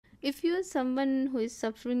If you are someone who is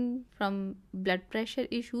suffering from blood pressure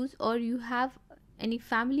issues, or you have any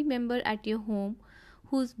family member at your home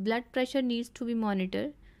whose blood pressure needs to be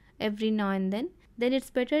monitored every now and then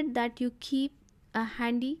it's better that you keep a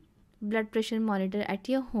handy blood pressure monitor at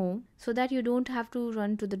your home, so that you don't have to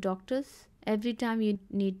run to the doctors every time you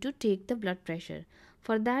need to take the blood pressure.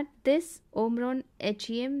 For that, this Omron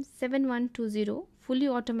HEM 7120 fully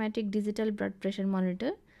automatic digital blood pressure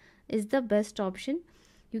monitor is the best option.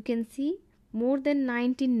 You can see more than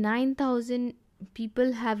 99,000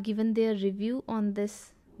 people have given their review on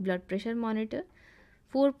this blood pressure monitor.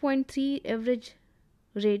 4.3 average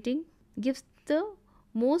rating, gives the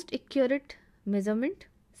most accurate measurement.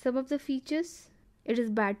 Some of the features: it is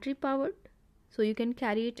battery powered, so you can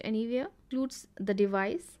carry it anywhere. Includes the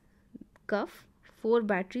device, cuff, 4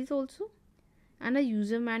 batteries also, and a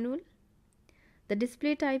user manual. The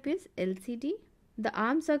display type is LCD. The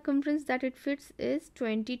arm circumference that it fits is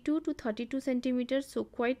 22 to 32 centimeters, so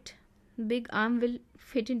quite big arm will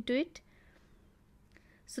fit into it.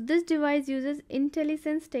 So this device uses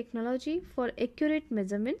IntelliSense technology for accurate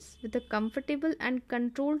measurements with a comfortable and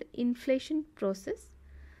controlled inflation process.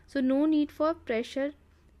 So no need for pressure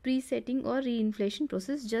presetting or reinflation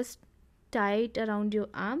process. Just tie it around your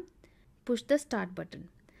arm, push the start button.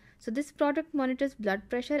 So this product monitors blood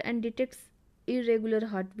pressure and detects irregular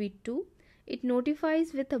heartbeat too. It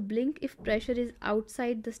notifies with a blink if pressure is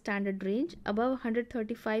outside the standard range, above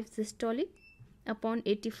 135 systolic upon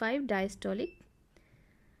 85 diastolic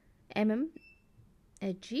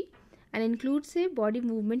mmHg, and includes a body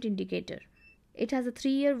movement indicator. It has a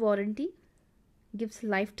 3-year warranty, gives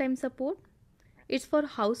lifetime support. It's for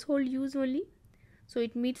household use only, so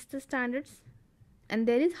it meets the standards. And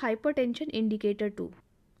there is hypertension indicator too.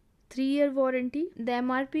 3-year warranty. The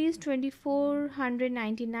MRP is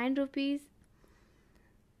 2,499 rupees.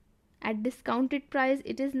 At discounted price,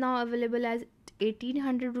 it is now available as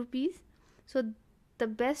 1,800 rupees. So the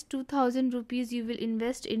best 2,000 rupees you will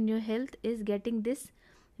invest in your health is getting this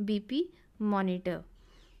BP monitor.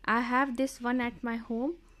 I have this one at my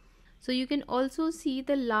home. So you can also see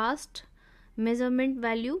the last measurement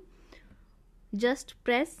value. Just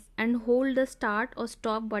press and hold the start or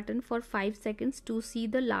stop button for 5 seconds to see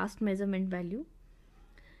the last measurement value.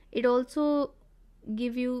 It also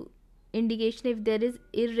give you indication if there is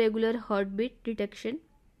irregular heartbeat detection.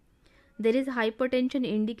 There is hypertension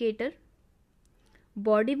indicator.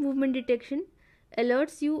 Body movement detection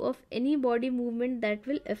alerts you of any body movement that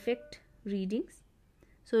will affect readings.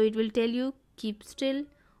 So it will tell you keep still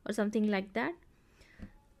or something like that.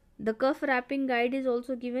 The cuff wrapping guide is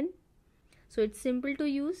also given. So it's simple to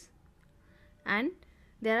use and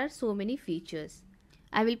there are so many features.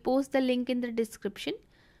 I will post the link in the description.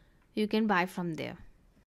 You can buy from there.